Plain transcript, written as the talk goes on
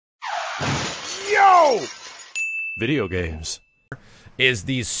Yo! Video games is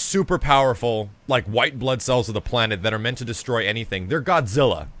these super powerful, like, white blood cells of the planet that are meant to destroy anything. They're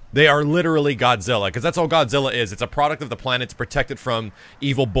Godzilla. They are literally Godzilla, because that's all Godzilla is. It's a product of the planet to protect it from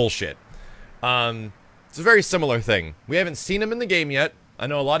evil bullshit. It's a very similar thing. We haven't seen him in the game yet. I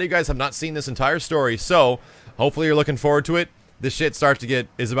know a lot of you guys have not seen this entire story, so hopefully you're looking forward to it. This shit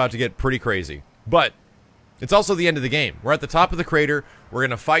is about to get pretty crazy. But it's also the end of the game. We're at the top of the crater. We're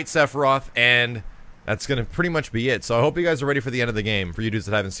gonna fight Sephiroth, and that's gonna pretty much be it. So I hope you guys are ready for the end of the game, for you dudes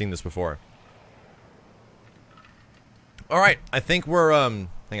that haven't seen this before. Alright, I think we're,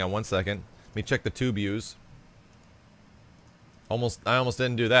 hang on one second. Let me check the tube views. I almost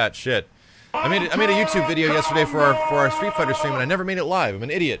didn't do that, shit. I made a YouTube video yesterday for our Street Fighter stream, and I never made it live. I'm an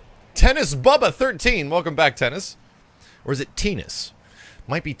idiot. Tennis Bubba 13, welcome back, Tennis. Or is it Teenus?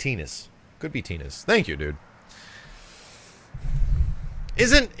 Might be Teenus. Could be Teenus. Thank you, dude.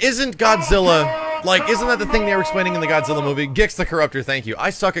 Isn't Godzilla, like, isn't that the thing they were explaining in the Godzilla movie? Gix the Corruptor, thank you. I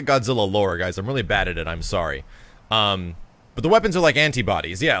suck at Godzilla lore, guys. I'm really bad at it, I'm sorry. But the weapons are like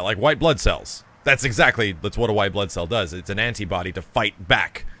antibodies. Yeah, like white blood cells. That's what a white blood cell does. It's an antibody to fight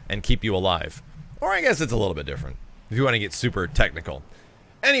back and keep you alive. Or I guess it's a little bit different, if you want to get super technical.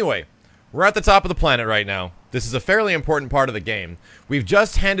 Anyway, we're at the top of the planet right now. This is a fairly important part of the game. We've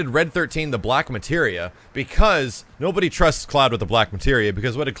just handed Red 13 the black materia because nobody trusts Cloud with the black materia,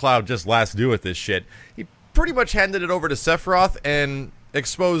 because what did Cloud just last do with this shit? He pretty much handed it over to Sephiroth and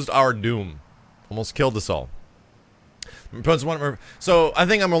exposed our doom. Almost killed us all. So I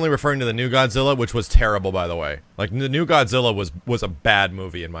think I'm only referring to the new Godzilla, which was terrible, by the way. Like, the new Godzilla was a bad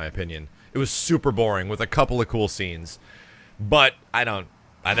movie, in my opinion. It was super boring with a couple of cool scenes. But I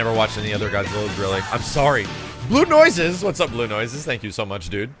never watched any other Godzillas, really. I'm sorry. Blue Noises! What's up, Blue Noises? Thank you so much,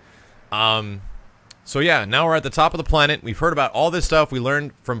 dude. So yeah, now we're at the top of the planet. We've heard about all this stuff. We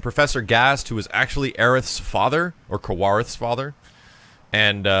learned from Professor Gast, who was actually Aerith's father, or Kawarith's father.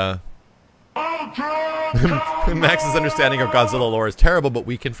 And, Max's understanding of Godzilla lore is terrible, but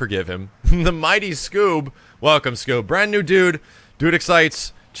we can forgive him. The mighty Scoob. Welcome, Scoob. Brand new dude. Dude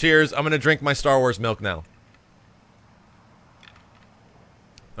excites. Cheers. I'm gonna drink my Star Wars milk now.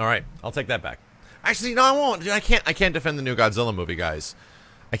 Alright, I'll take that back. Actually, no, I won't. I can't defend the new Godzilla movie, guys.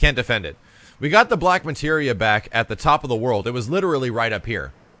 I can't defend it. We got the black materia back at the top of the world. It was literally right up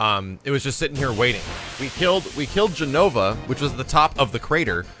here. It was just sitting here waiting. We killed Genova, which was the top of the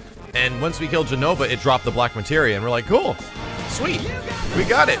crater. And once we killed Genova, it dropped the black materia, and we're like, cool. Sweet. We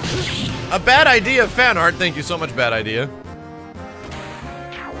got it. A bad idea, fan art. Thank you so much, bad idea.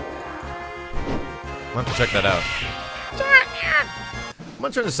 I'll have to check that out. I'm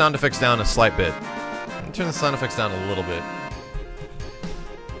gonna turn the sound effects down a slight bit. I'm gonna turn the sound effects down a little bit.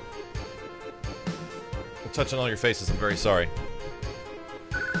 I'm touching all your faces, I'm very sorry.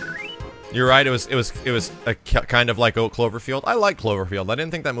 You're right, it was a kind of like Oak Cloverfield. I like Cloverfield. I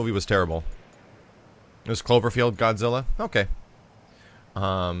didn't think that movie was terrible. It was Cloverfield Godzilla? Okay.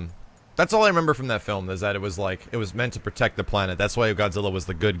 That's all I remember from that film, is that it was like, it was meant to protect the planet. That's why Godzilla was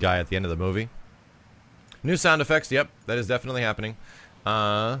the good guy at the end of the movie. New sound effects, yep, that is definitely happening.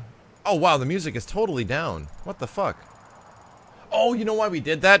 Oh wow, the music is totally down. What the fuck? Oh, you know why we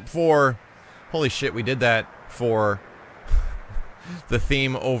did that? For... Holy shit, we did that for... the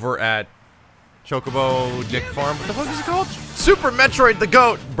theme over at... Chocobo Dick Farm. What the fuck is it called? Super Metroid the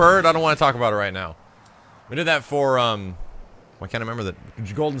Goat! Bird, I don't want to talk about it right now. We did that for, I can't remember the...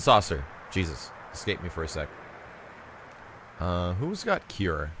 Golden Saucer. Jesus. Escaped me for a sec. Who's got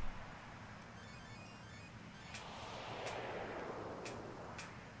Cure?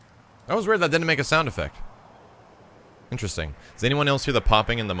 That was weird, that didn't make a sound effect. Interesting. Does anyone else hear the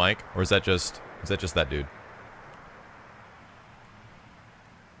popping in the mic? Or is that just that dude?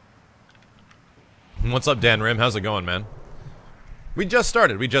 What's up, Dan Rim? How's it going, man? We just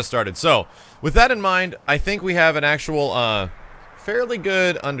started. So, with that in mind, I think we have an actual, fairly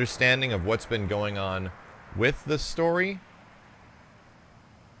good understanding of what's been going on with the story.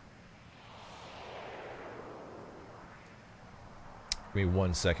 Give me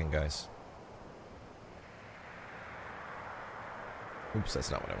 1 second, guys. Oops, that's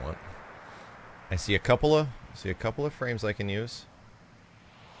not what I want. I see a couple of frames I can use.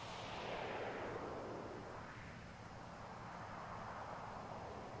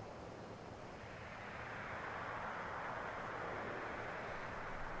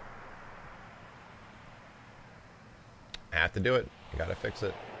 I have to do it. I gotta fix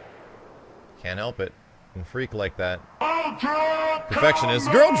it. Can't help it. And freak like that.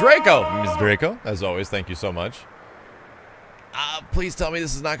 Perfectionist. Girl Draco! Ms. Draco, as always, thank you so much. Please tell me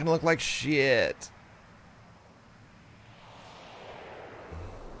this is not gonna look like shit.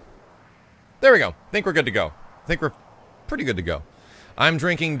 There we go. Think we're good to go. Think we're pretty good to go. I'm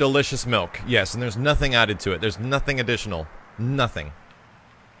drinking delicious milk. Yes, and there's nothing added to it. There's nothing additional. Nothing.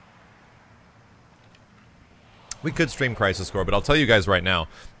 We could stream Crisis Core, but I'll tell you guys right now,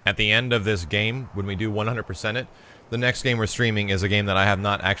 at the end of this game, when we do 100% it, the next game we're streaming is a game that I have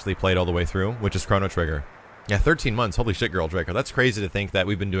not actually played all the way through, which is Chrono Trigger. Yeah, 13 months. Holy shit, girl, Draco. That's crazy to think that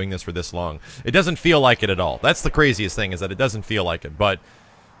we've been doing this for this long. It doesn't feel like it at all. That's the craziest thing, is that it doesn't feel like it. But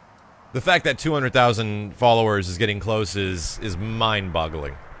the fact that 200,000 followers is getting close is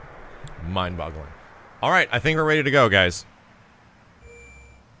mind-boggling. Mind-boggling. All right, I think we're ready to go, guys.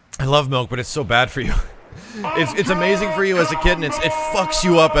 I love milk, but it's so bad for you. It's amazing for you as a kid, and it fucks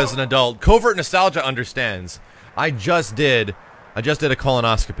you up as an adult. Covert Nostalgia understands. I just did a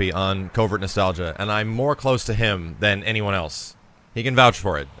colonoscopy on Covert Nostalgia, and I'm more close to him than anyone else. He can vouch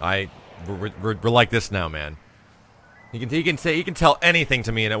for it. We're like this now, man. He can tell anything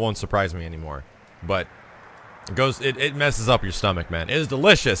to me, and it won't surprise me anymore. But it messes up your stomach, man. It is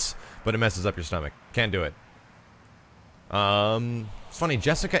delicious, but it messes up your stomach. Can't do it. It's funny,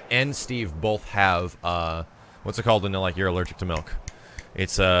 Jessica and Steve both have, what's it called when they're like, you're allergic to milk?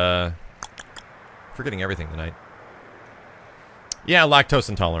 It's, forgetting everything tonight. Yeah, lactose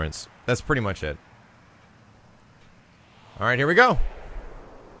intolerance. That's pretty much it. Alright, here we go.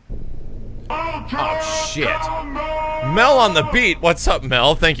 Oh, shit. Mel on the beat. What's up,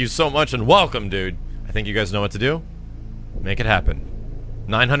 Mel? Thank you so much and welcome, dude. I think you guys know what to do. Make it happen.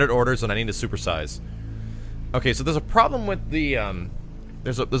 900 orders and I need to supersize. Okay, so there's a problem with the,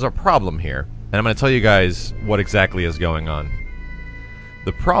 there's a problem here, and I'm going to tell you guys what exactly is going on.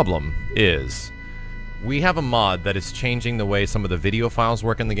 The problem is, we have a mod that is changing the way some of the video files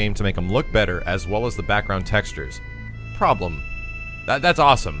work in the game to make them look better, as well as the background textures. Problem. That's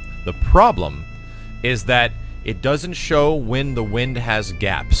awesome. The problem is that it doesn't show when the wind has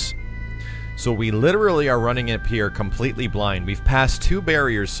gaps. So we literally are running it here completely blind. We've passed 2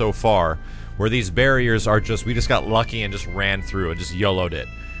 barriers so far, where these barriers are just, we just got lucky and just ran through and just YOLO'd it.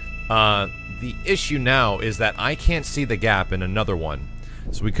 The issue now is that I can't see the gap in another one.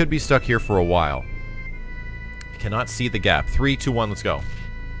 So we could be stuck here for a while. I cannot see the gap. 3, 2, 1, let's go.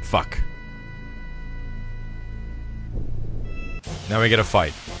 Fuck. Now we get a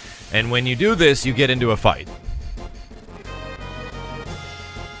fight. And when you do this, you get into a fight.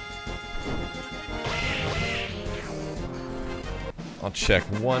 I'll check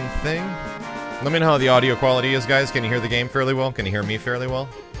one thing. Let me know how the audio quality is, guys. Can you hear the game fairly well? Can you hear me fairly well?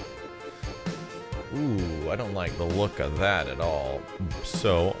 Ooh, I don't like the look of that at all.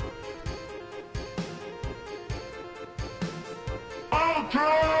 So...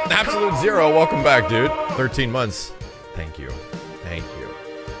 Absolute Zero, welcome back, dude. 13 months. Thank you. Thank you.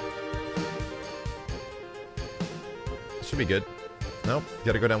 Should be good. Nope,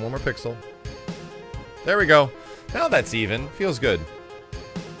 gotta go down one more pixel. There we go. Now that's even. Feels good.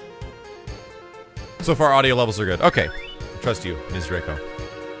 So far, audio levels are good. Okay. I trust you, Ms. Draco.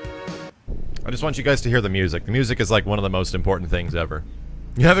 I just want you guys to hear the music. The music is like one of the most important things ever.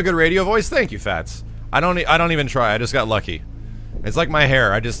 You have a good radio voice? Thank you, Fats. I don't even try. I just got lucky. It's like my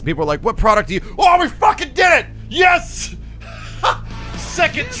hair. People are like, what product do you... Oh, we fucking did it! Yes!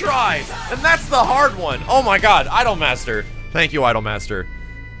 Second try! And that's the hard one. Oh my god, Idolmaster. Thank you, Idolmaster.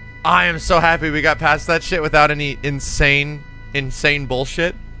 I am so happy we got past that shit without any insane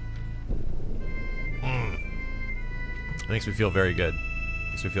bullshit. Makes me feel very good.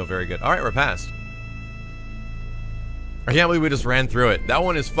 Makes me feel very good. Alright, we're past. I can't believe we just ran through it. That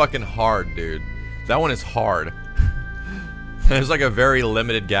one is fucking hard, dude. That one is hard. There's like a very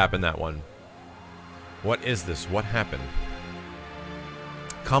limited gap in that one. What is this? What happened?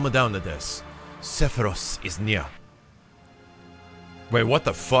 Calm down to this. Sephiroth is near. Wait, what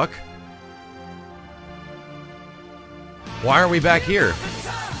the fuck? Why are we back here?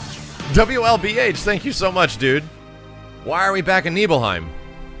 WLBH, thank you so much, dude. Why are we back in Nibelheim?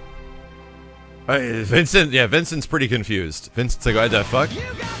 Vincent, yeah, Vincent's pretty confused. Vincent's like, what the fuck?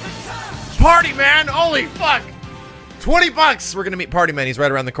 Party Man, holy fuck! 20 bucks! We're gonna meet Party Man, he's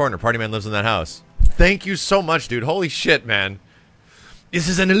right around the corner. Party Man lives in that house. Thank you so much, dude. Holy shit, man. This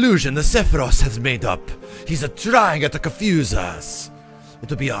is an illusion the Sephiroth has made up. He's trying to confuse us.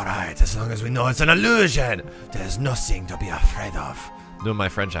 It'll be alright as long as we know it's an illusion. There's nothing to be afraid of. I'm doing my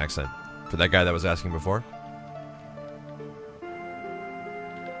French accent for that guy that was asking before.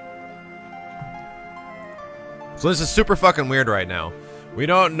 So this is super fucking weird right now. We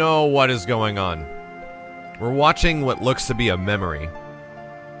don't know what is going on. We're watching what looks to be a memory.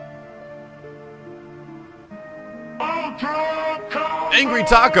 Angry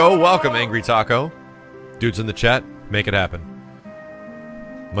Taco, welcome Angry Taco. Dudes in the chat, make it happen.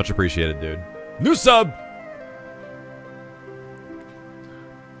 Much appreciated, dude. New sub!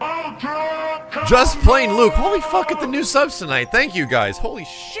 Just plain Luke. Holy fuck, at the new subs tonight. Thank you, guys. Holy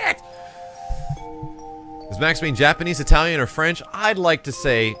shit! Does Max mean Japanese, Italian, or French? I'd like to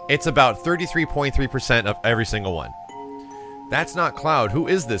say it's about 33.3% of every single one. That's not Cloud. Who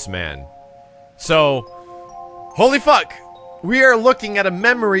is this man? So, holy fuck! We are looking at a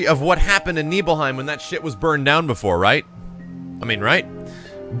memory of what happened in Nibelheim when that shit was burned down before, right? I mean, right?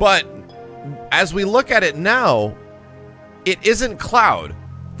 But, as we look at it now, it isn't Cloud.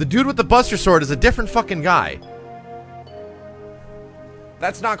 The dude with the Buster Sword is a different fucking guy.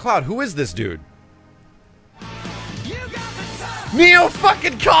 That's not Cloud. Who is this dude? Neo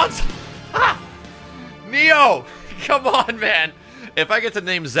fucking console! Ha! Neo! Come on, man! If I get to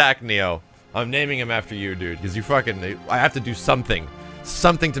name Zach Neo, I'm naming him after you, dude. Because you fucking... I have to do something.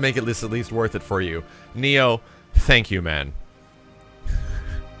 Something to make it at least worth it for you. Neo, thank you, man.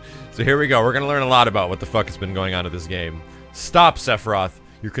 So here we go. We're gonna learn a lot about what the fuck has been going on in this game. Stop, Sephiroth.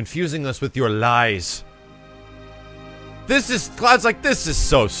 You're confusing us with your lies. This is... Cloud's like, this is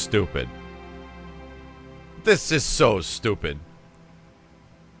so stupid. This is so stupid.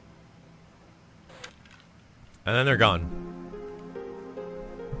 And then they're gone.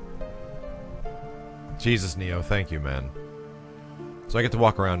 Jesus, Neo, thank you, man. So I get to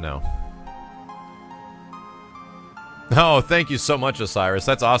walk around now. Oh, thank you so much, Osiris.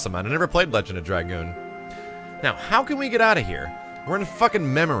 That's awesome, man. I never played Legend of Dragoon. Now, how can we get out of here? We're in a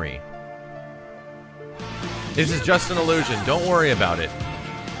fucking memory. This is just an illusion. Don't worry about it.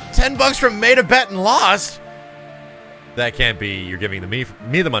 $10 from made a bet and lost? That can't be. You're giving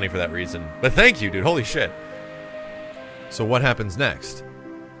me the money for that reason. But thank you, dude. Holy shit. So what happens next?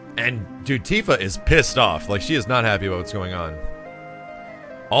 And, dude, Tifa is pissed off. Like, she is not happy about what's going on.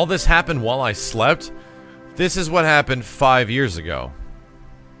 All this happened while I slept? This is what happened 5 years ago.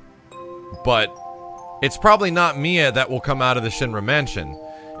 But it's probably not Mia that will come out of the Shinra mansion.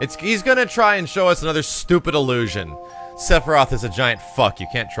 He's gonna try and show us another stupid illusion. Sephiroth is a giant fuck. You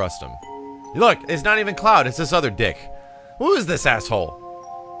can't trust him. Look, it's not even Cloud. It's this other dick. Who is this asshole?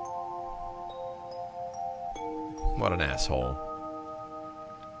 What an asshole.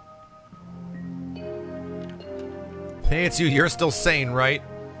 Hey, it's you. You're still sane, right?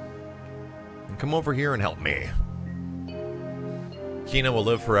 And come over here and help me. Kina will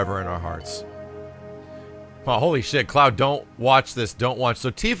live forever in our hearts. Oh, holy shit. Cloud, don't watch this. Don't watch. So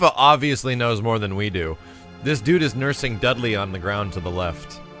Tifa obviously knows more than we do. This dude is nursing Dudley on the ground to the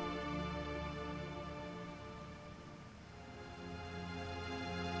left.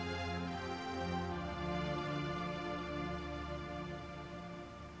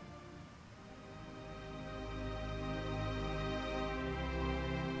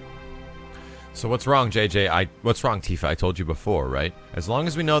 So what's wrong, JJ? What's wrong, Tifa? I told you before, right? As long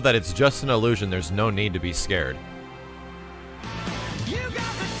as we know that it's just an illusion, there's no need to be scared.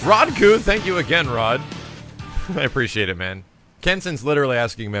 Rodku, thank you again, Rod. I appreciate it, man. Kenson's literally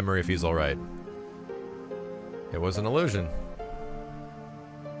asking Memory if he's alright. It was an illusion.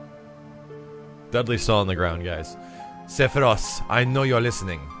 Dudley saw on the ground, guys. Sephiroth, I know you're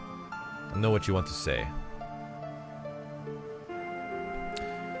listening. I know what you want to say.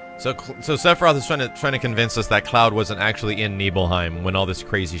 So Sephiroth is trying to convince us that Cloud wasn't actually in Nibelheim when all this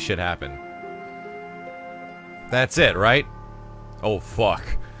crazy shit happened. That's it, right? Oh, fuck.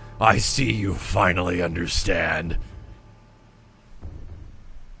 I see you finally understand.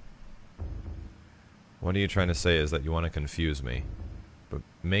 What are you trying to say is that you want to confuse me. But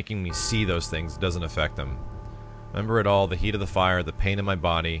making me see those things doesn't affect them. Remember it all, the heat of the fire, the pain in my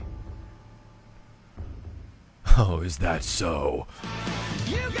body. Oh, is that so?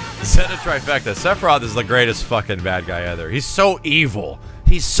 Zeta Trifecta. Sephiroth is the greatest fucking bad guy ever. He's so evil.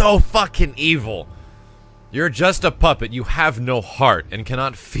 He's so fucking evil. You're just a puppet. You have no heart and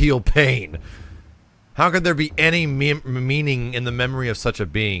cannot feel pain. How could there be any meaning in the memory of such a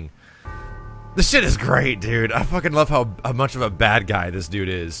being? This shit is great, dude. I fucking love how much of a bad guy this dude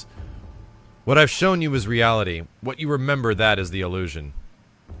is. What I've shown you is reality. What you remember, that is the illusion.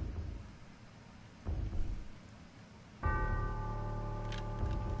 I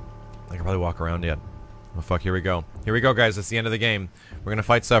can probably walk around yet. Oh fuck, here we go. Here we go, guys. It's the end of the game. We're gonna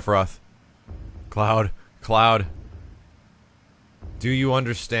fight Sephiroth. Cloud. Cloud. Do you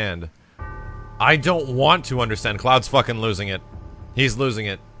understand? I don't want to understand. Cloud's fucking losing it. He's losing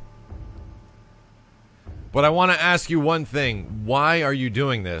it. But I want to ask you one thing. Why are you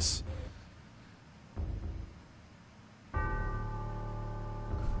doing this?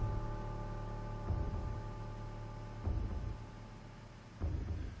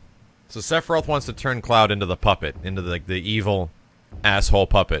 So Sephiroth wants to turn Cloud into the puppet, into the evil asshole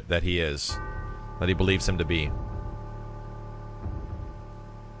puppet that he is. That he believes him to be.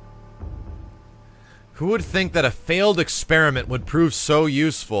 Who would think that a failed experiment would prove so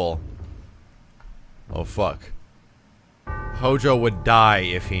useful? Oh, fuck. Hojo would die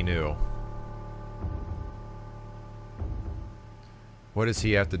if he knew. What does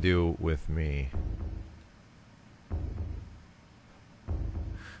he have to do with me?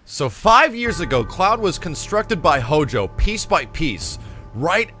 So 5 years ago, Cloud was constructed by Hojo, piece by piece,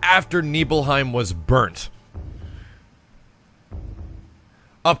 right after Nibelheim was burnt.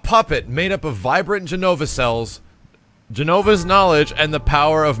 A puppet made up of vibrant Genova cells, Genova's knowledge, and the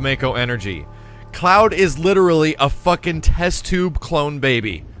power of Mako energy. Cloud is literally a fucking test tube clone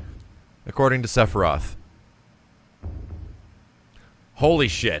baby, according to Sephiroth. Holy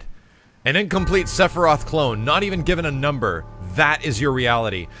shit. An incomplete Sephiroth clone, not even given a number. That is your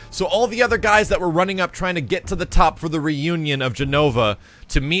reality. So all the other guys that were running up trying to get to the top for the reunion of Genova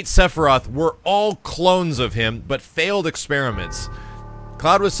to meet Sephiroth were all clones of him, but failed experiments.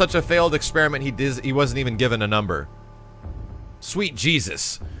 Cloud was such a failed experiment he wasn't even given a number. Sweet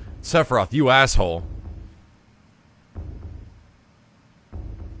Jesus. Sephiroth, you asshole.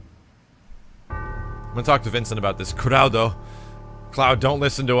 I'm gonna talk to Vincent about this. Cloud, don't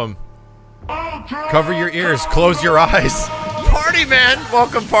listen to him. Cover your ears, close your eyes. Party Man!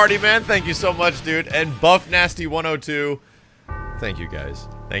 Welcome, Party Man. Thank you so much, dude. And Buff Nasty 102. Thank you, guys.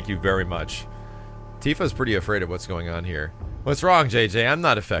 Thank you very much. Tifa's pretty afraid of what's going on here. What's wrong, JJ? I'm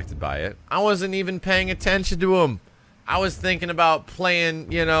not affected by it. I wasn't even paying attention to him. I was thinking about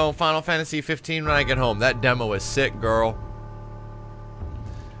playing, you know, Final Fantasy 15 when I get home. That demo is sick, girl.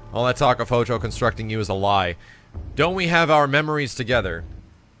 All that talk of Hojo constructing you is a lie. Don't we have our memories together?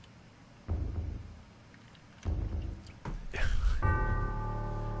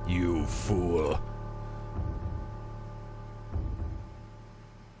 You fool.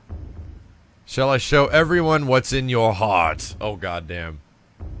 Shall I show everyone what's in your heart? Oh, goddamn.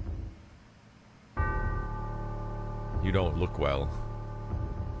 You don't look well.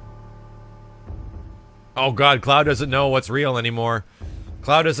 Oh god, Cloud doesn't know what's real anymore.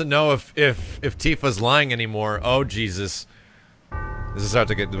 Cloud doesn't know if Tifa's lying anymore. Oh Jesus. This is about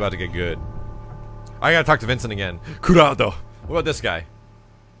to get good. I gotta talk to Vincent again. Curado! What about this guy?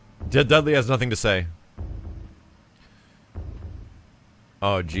 Dudley has nothing to say.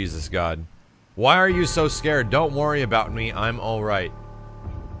 Oh Jesus God. Why are you so scared? Don't worry about me, I'm alright.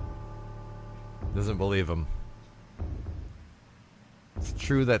 Doesn't believe him. It's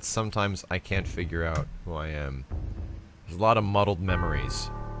true that sometimes I can't figure out who I am. There's a lot of muddled memories.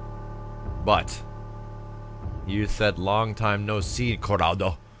 But you said long time no see,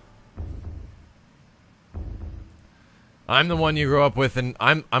 Corrado. I'm the one you grew up with, and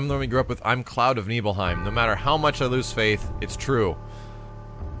I'm the one you grew up with. I'm Cloud of Nibelheim. No matter how much I lose faith, it's true.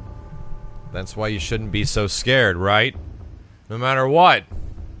 That's why you shouldn't be so scared, right? No matter what.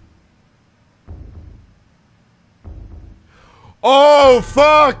 Oh,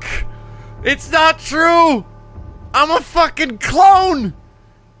 fuck! It's not true! I'm a fucking clone!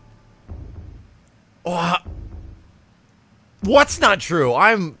 Oh, what's not true?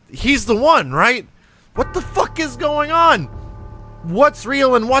 He's the one, right? What the fuck is going on? What's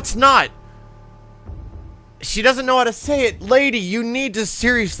real and what's not? She doesn't know how to say it. Lady, you need to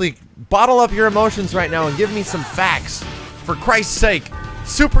seriously bottle up your emotions right now and give me some facts. For Christ's sake.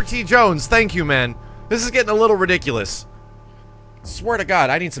 Super T. Jones, thank you, man. This is getting a little ridiculous. Swear to God,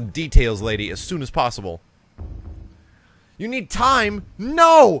 I need some details, lady, as soon as possible. You need time?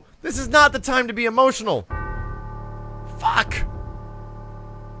 No! This is not the time to be emotional. Fuck!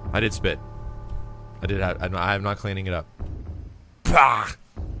 I did spit. I'm not cleaning it up. Bah!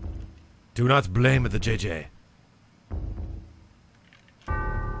 Do not blame the JJ.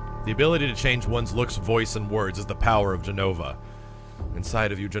 The ability to change one's looks, voice, and words is the power of Genova.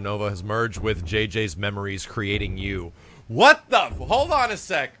 Inside of you, Genova has merged with JJ's memories, creating you. What the? Hold on a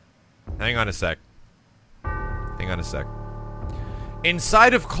sec. Hang on a sec. Hang on a sec.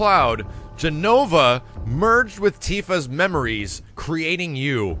 Inside of Cloud, Genova merged with Tifa's memories, creating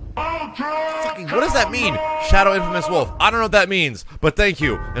you. Fucking, what does that mean? Shadow Infamous Wolf. I don't know what that means, but thank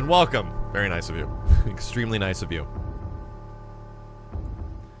you and welcome. Very nice of you. Extremely nice of you.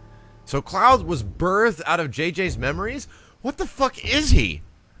 So Cloud was birthed out of JJ's memories? What the fuck is he?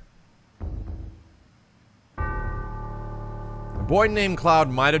 A boy named Cloud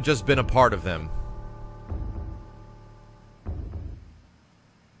might have just been a part of them.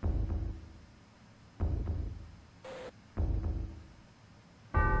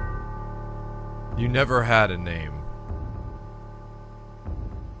 You never had a name.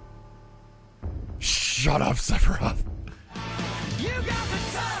 Shut up, Sephiroth. You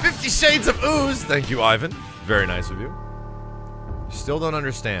 50 Shades of Ooze. Thank you, Ivan. Very nice of you. Still don't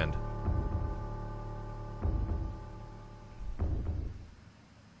understand.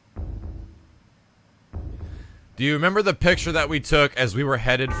 Do you remember the picture that we took as we were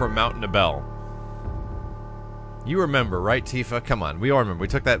headed for Mount Nibel? You remember, right, Tifa? Come on, we all remember. We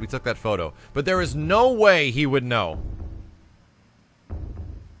took that photo. But there is no way he would know.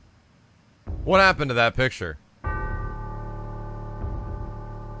 What happened to that picture?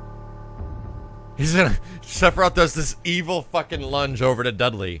 Sephiroth does this evil fucking lunge over to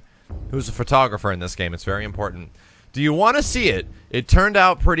Dudley, who's a photographer in this game. It's very important. Do you want to see it? It turned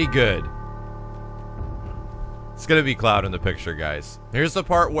out pretty good. It's gonna be Cloud in the picture, guys. Here's the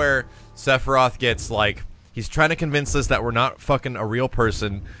part where Sephiroth gets, like, he's trying to convince us that we're not fucking a real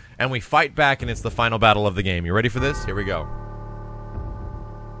person, and we fight back, and it's the final battle of the game. You ready for this? Here we go.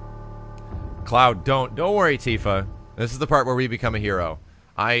 Cloud, don't worry, Tifa. This is the part where we become a hero.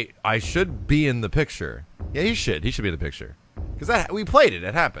 I should be in the picture. Yeah, he should be in the picture. Because we played it,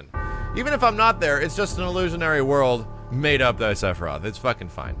 it happened. Even if I'm not there, it's just an illusionary world made up by Sephiroth. It's fucking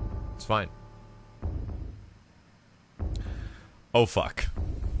fine. It's fine. Oh fuck.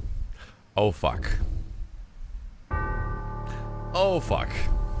 Oh fuck. Oh fuck.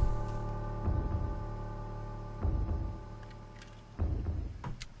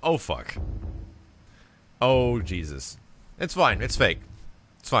 Oh fuck. Oh Jesus. It's fine. It's fake.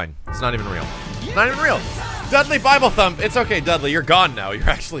 It's fine. It's not even real. Not even real. Dudley Bible Thump. It's okay, Dudley. You're gone now. You're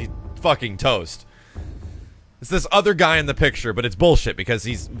actually fucking toast. It's this other guy in the picture, but it's bullshit because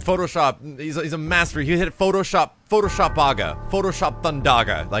he's Photoshop. He's a master. He hit Photoshop Baga, Photoshop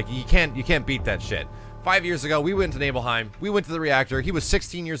Thundaga. Like you can't beat that shit. 5 years ago, we went to Nibelheim. We went to the reactor. He was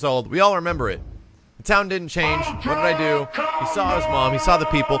 16 years old. We all remember it. The town didn't change. What did I do? He saw his mom. He saw the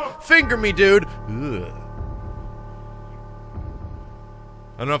people. Finger me, dude. Ugh.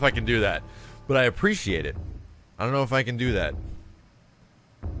 I don't know if I can do that, but I appreciate it. I don't know if I can do that.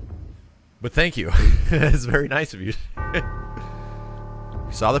 But thank you. It's very nice of you.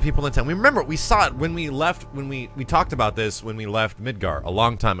 We saw the people in town. We remember, we saw it when we left, when we talked about this when we left Midgar a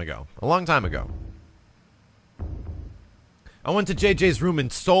long time ago. A long time ago. I went to JJ's room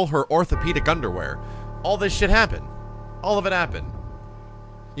and stole her orthopedic underwear. All this shit happened. All of it happened.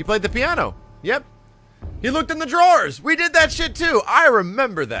 You played the piano. Yep. He looked in the drawers. We did that shit too. I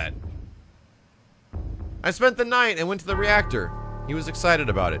remember that. I spent the night and went to the reactor. He was excited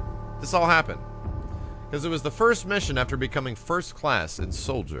about it. This all happened because it was the first mission after becoming first class in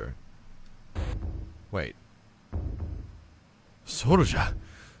Soldier. Wait. Soldier?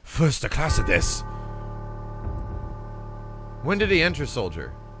 First class at this? When did he enter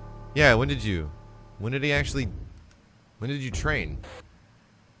Soldier? Yeah, when did you train?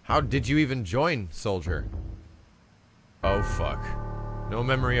 How did you even join Soldier? Oh fuck. No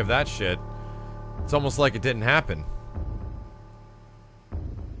memory of that shit. It's almost like it didn't happen.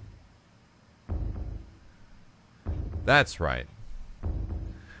 That's right.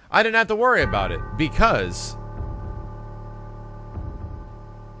 I didn't have to worry about it because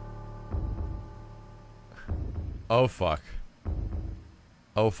oh fuck.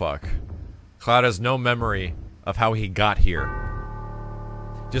 Oh fuck. Cloud has no memory of how he got here.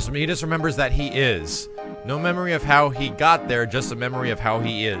 He just remembers that he is. No memory of how he got there, just a memory of how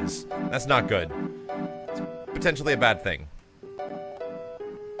he is. That's not good. It's potentially a bad thing.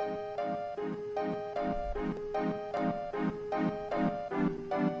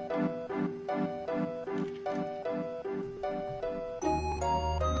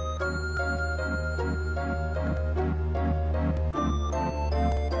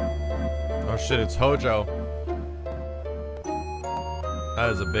 Oh shit, it's Hojo. That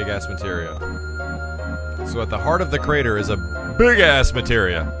is a big-ass materia. So at the heart of the crater is a big-ass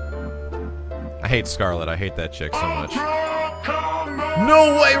materia. I hate Scarlet. I hate that chick so much.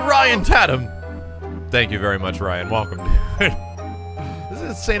 No way, Ryan Tatum! Thank you very much, Ryan. Welcome, dude. This is an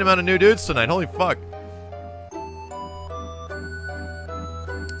insane amount of new dudes tonight. Holy fuck.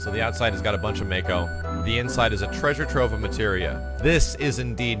 So the outside has got a bunch of Mako. The inside is a treasure trove of materia. This is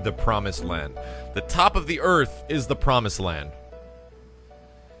indeed the promised land. The top of the earth is the promised land.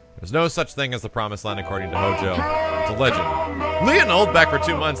 There's no such thing as the promised land according to Hojo. It's a legend. Leonold, back for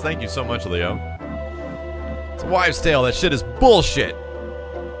 2 months. Thank you so much, Leo. It's a wives' tale. That shit is bullshit.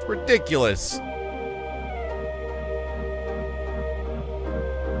 It's ridiculous.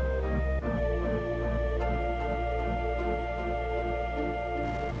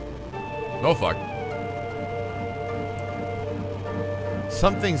 Oh fuck.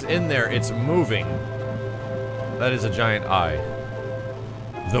 Something's in there. It's moving. That is a giant eye.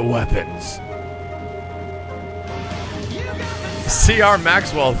 The weapons. CR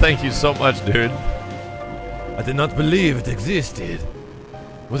Maxwell, thank you so much, dude. I did not believe it existed.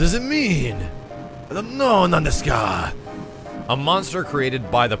 What does it mean? I don't know, Nandeska. A monster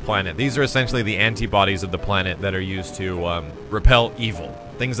created by the planet. These are essentially the antibodies of the planet that are used to repel evil.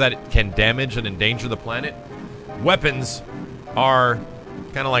 Things that can damage and endanger the planet. Weapons are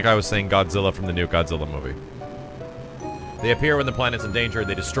kind of like I was saying Godzilla from the new Godzilla movie. They appear when the planet's in danger,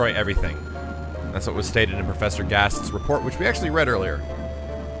 they destroy everything. That's what was stated in Professor Gast's report, which we actually read earlier.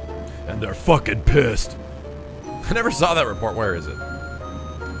 And they're fucking pissed. I never saw that report. Where is it?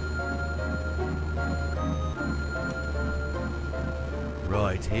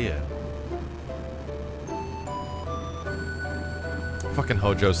 Right here. Fucking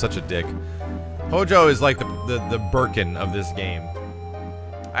Hojo's such a dick. Hojo is like the Birkin of this game.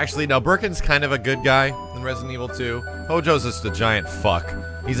 Actually, no, Birkin's kind of a good guy in Resident Evil 2. Hojo's just a giant fuck.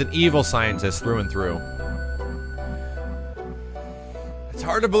 He's an evil scientist through and through. It's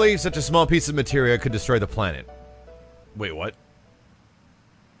hard to believe such a small piece of materia could destroy the planet. Wait, what?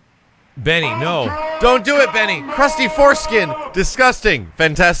 Benny, no. Don't do it, Benny! Crusty Foreskin! Disgusting!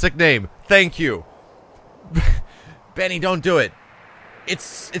 Fantastic name. Thank you. Benny, don't do it.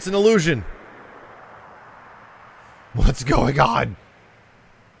 It's an illusion. What's going on?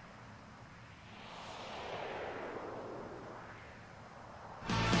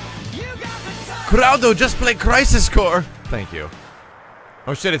 Crowdo, just play Crisis Core! Thank you.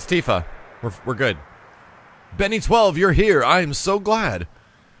 Oh shit, it's Tifa. We're good. Benny 12, you're here. I am so glad.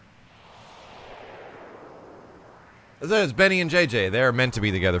 There's Benny and JJ. They're meant to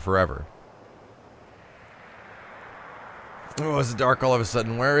be together forever. Oh, it's dark all of a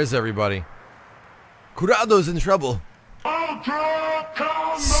sudden. Where is everybody? Curado's in trouble.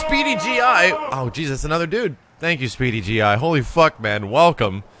 Speedy GI. Oh, Jesus, another dude. Thank you, Speedy GI. Holy fuck, man.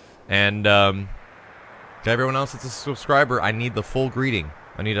 Welcome. And, to everyone else that's a subscriber, I need the full greeting.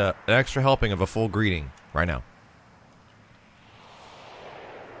 I need an extra helping of a full greeting right now.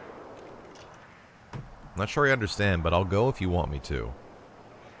 I'm not sure I understand, but I'll go if you want me to.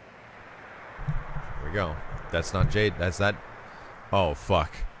 Here we go. That's not Jade. That's that. Oh,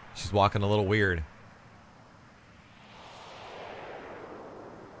 fuck. She's walking a little weird.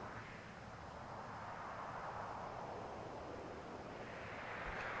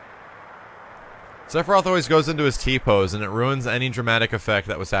 Sephiroth always goes into his T-pose, and it ruins any dramatic effect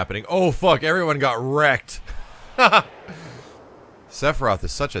that was happening. Oh, fuck. Everyone got wrecked. Sephiroth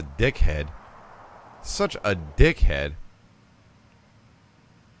is such a dickhead. Such a dickhead.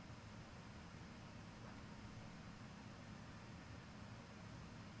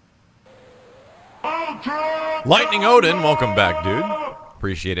 Lightning Odin, welcome back, dude.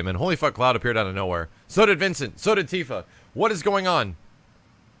 Appreciate it, man. Holy fuck, Cloud appeared out of nowhere. So did Vincent. So did Tifa. What is going on?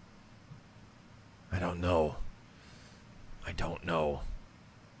 I don't know. I don't know.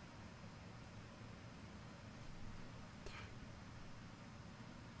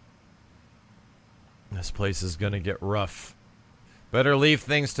 This place is gonna get rough. Better leave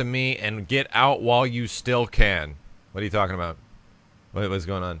things to me and get out while you still can. What are you talking about? What's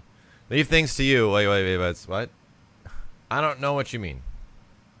going on? Leave things to you. Wait, what? I don't know what you mean.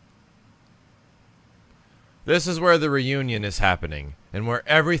 This is where the reunion is happening, and where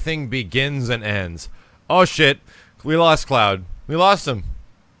everything begins and ends. Oh shit, we lost Cloud. We lost him.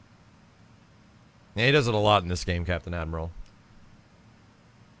 Yeah, he does it a lot in this game, Captain Admiral.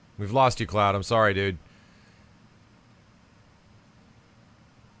 We've lost you, Cloud. I'm sorry, dude.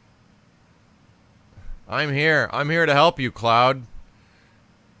 I'm here. I'm here to help you, Cloud.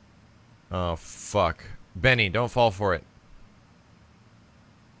 Oh, fuck. Benny, don't fall for it.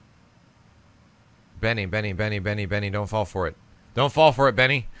 Benny, don't fall for it. Don't fall for it,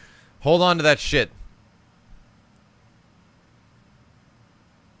 Benny. Hold on to that shit.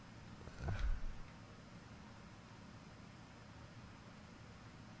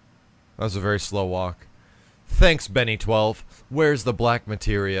 That was a very slow walk. Thanks, Benny 12. Where's the black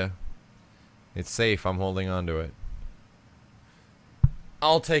materia? It's safe. I'm holding on to it.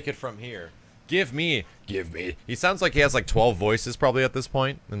 I'll take it from here. Give me. He sounds like he has like 12 voices probably at this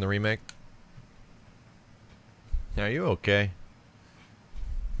point in the remake. Are you okay?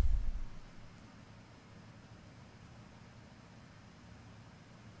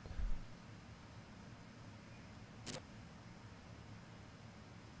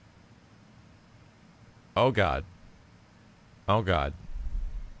 Oh God. Oh God.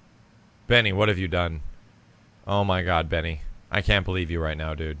 Benny, what have you done? Oh my God, Benny. I can't believe you right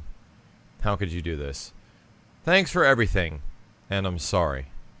now, dude. How could you do this? Thanks for everything. And I'm sorry.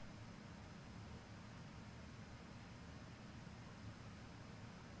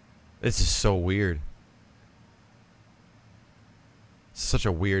 This is so weird. It's such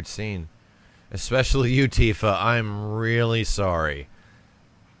a weird scene. Especially you, Tifa. I'm really sorry.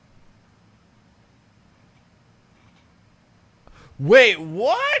 Wait,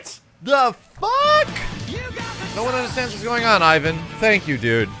 what? The fuck? No one understands what's going on, Ivan. Thank you,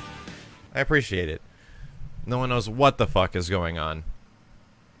 dude. I appreciate it. No one knows what the fuck is going on.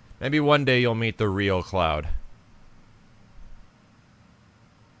 Maybe one day you'll meet the real Cloud.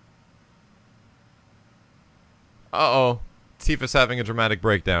 Uh-oh. Tifa's having a dramatic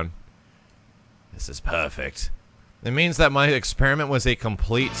breakdown. This is perfect. It means that my experiment was a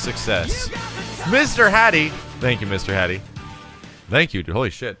complete success. Mr. Hattie! Thank you, Mr. Hattie. Thank you, dude.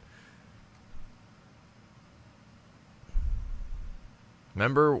 Holy shit.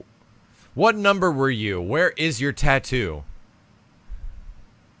 Remember? What number were you? Where is your tattoo?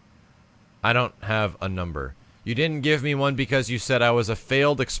 I don't have a number. You didn't give me one because you said I was a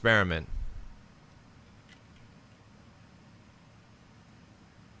failed experiment.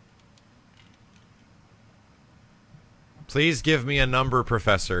 Please give me a number,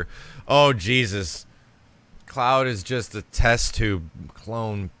 Professor. Oh, Jesus. Cloud is just a test tube.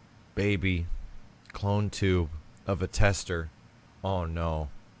 Clone baby. Clone tube of a tester. Oh, no.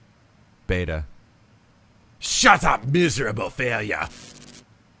 Beta. Shut up, miserable failure!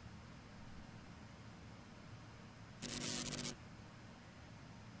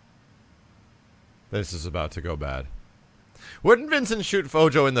 This is about to go bad. Wouldn't Vincent shoot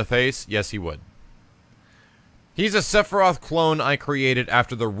Fojo in the face? Yes, he would. He's a Sephiroth clone I created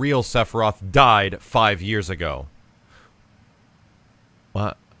after the real Sephiroth died 5 years ago.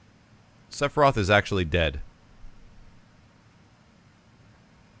 What? Sephiroth is actually dead.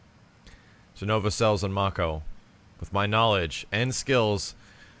 Jenova Cells and Mako, with my knowledge and skills,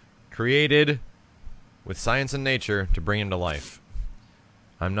 created with science and nature to bring him to life.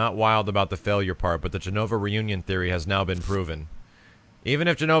 I'm not wild about the failure part, but the Jenova reunion theory has now been proven. Even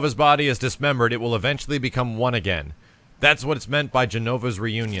if Genova's body is dismembered, it will eventually become one again. That's what it's meant by Genova's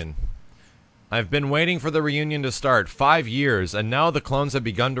reunion. I've been waiting for the reunion to start 5 years, and now the clones have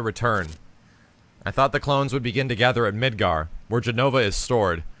begun to return. I thought the clones would begin to gather at Midgar, where Jenova is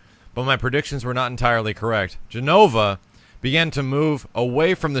stored, but my predictions were not entirely correct. Jenova began to move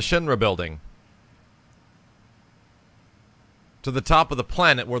away from the Shinra building to the top of the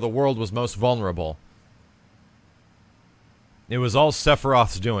planet where the world was most vulnerable. It was all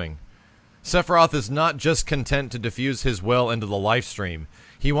Sephiroth's doing. Sephiroth is not just content to diffuse his will into the Livestream.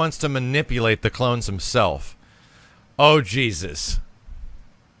 He wants to manipulate the clones himself. Oh, Jesus.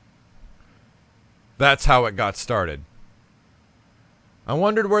 That's how it got started. I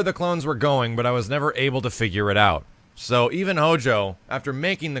wondered where the clones were going, but I was never able to figure it out. So even Hojo, after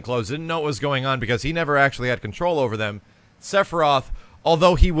making the clones, didn't know what was going on because he never actually had control over them. Sephiroth,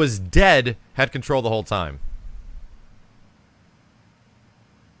 although he was dead, had control the whole time.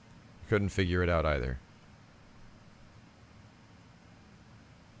 Couldn't figure it out either.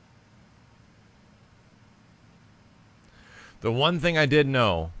 The one thing I did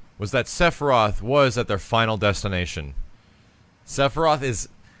know was that Sephiroth was at their final destination. Sephiroth is...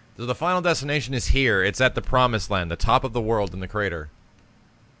 So the final destination is here. It's at the Promised Land, the top of the world in the crater.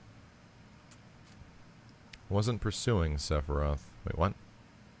 Wasn't pursuing Sephiroth. Wait, what?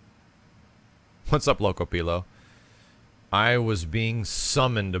 What's up, Loco Pilo? I was being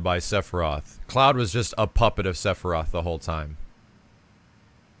summoned by Sephiroth. Cloud was just a puppet of Sephiroth the whole time.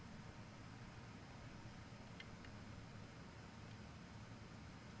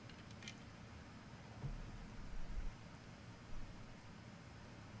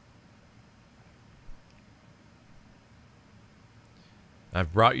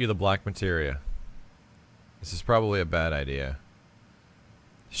 I've brought you the black materia. This is probably a bad idea.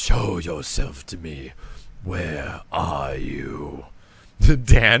 Show yourself to me. Where are you?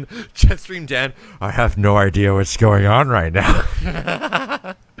 Dan, Jetstream Dan, I have no idea what's going on right now.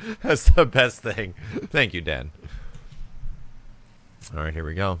 That's the best thing. Thank you, Dan. Alright, here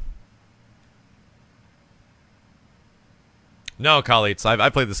we go. No, Khalid,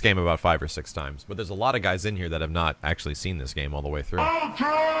 I've played this game about 5 or 6 times, but there's a lot of guys in here that have not actually seen this game all the way through.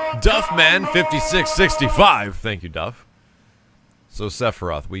 Duffman5665, thank you, Duff. So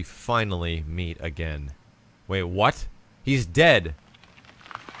Sephiroth, we finally meet again. Wait, what? He's dead.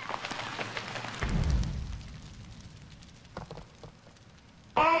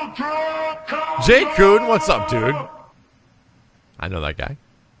 Jay Kuhn, what's up, dude? I know that guy.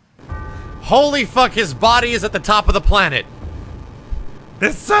 Holy fuck, his body is at the top of the planet.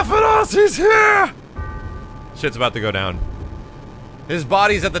 It's Sephiroth, he's here! Shit's about to go down. His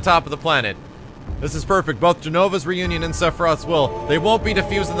body's at the top of the planet. This is perfect. Both Genova's reunion and Sephiroth's will. They won't be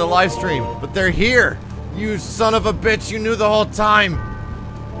diffused in the live stream, but they're here. You son of a bitch, you knew the whole time.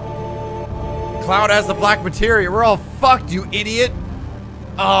 Cloud has the black materia. We're all fucked, you idiot.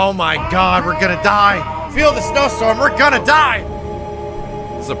 Oh my god, we're gonna die. Feel the snowstorm, we're gonna die.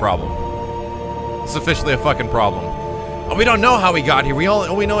 This is a problem. It's officially a fucking problem. Oh, we don't know how he got here.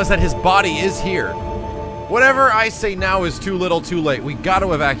 All we know is that his body is here. Whatever I say now is too little, too late. We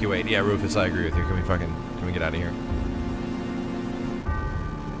gotta evacuate. Yeah, Rufus, I agree with you. Can we get out of here?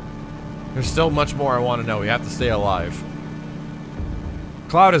 There's still much more I want to know. We have to stay alive.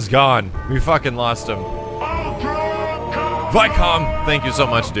 Cloud is gone. We fucking lost him. Vicom, thank you so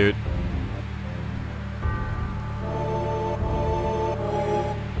much, dude.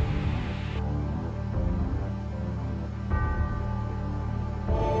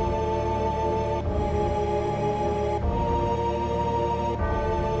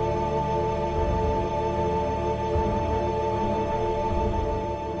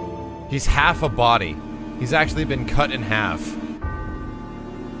 He's half a body. He's actually been cut in half.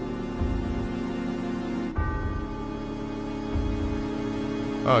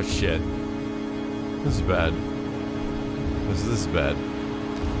 Oh shit. This is bad. This is bad.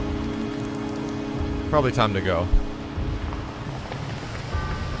 Probably time to go.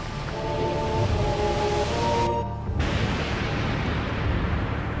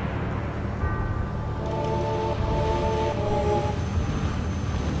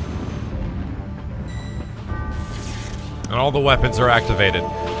 And all the weapons are activated.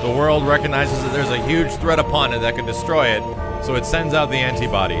 The world recognizes that there's a huge threat upon it that could destroy it, so it sends out the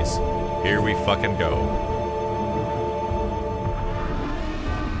antibodies. Here we fucking go.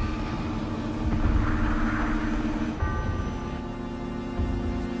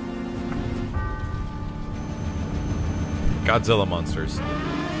 Godzilla monsters.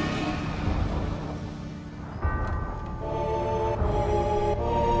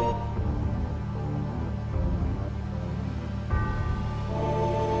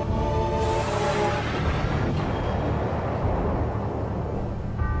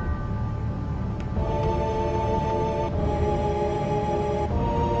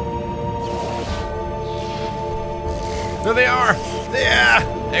 There they are!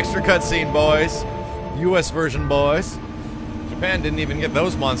 Yeah! Extra cutscene, boys. US version, boys. Japan didn't even get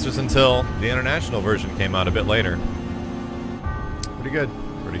those monsters until the international version came out a bit later. Pretty good.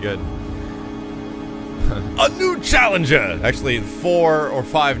 Pretty good. A new challenger! Actually, 4 or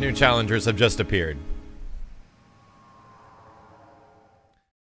 5 new challengers have just appeared.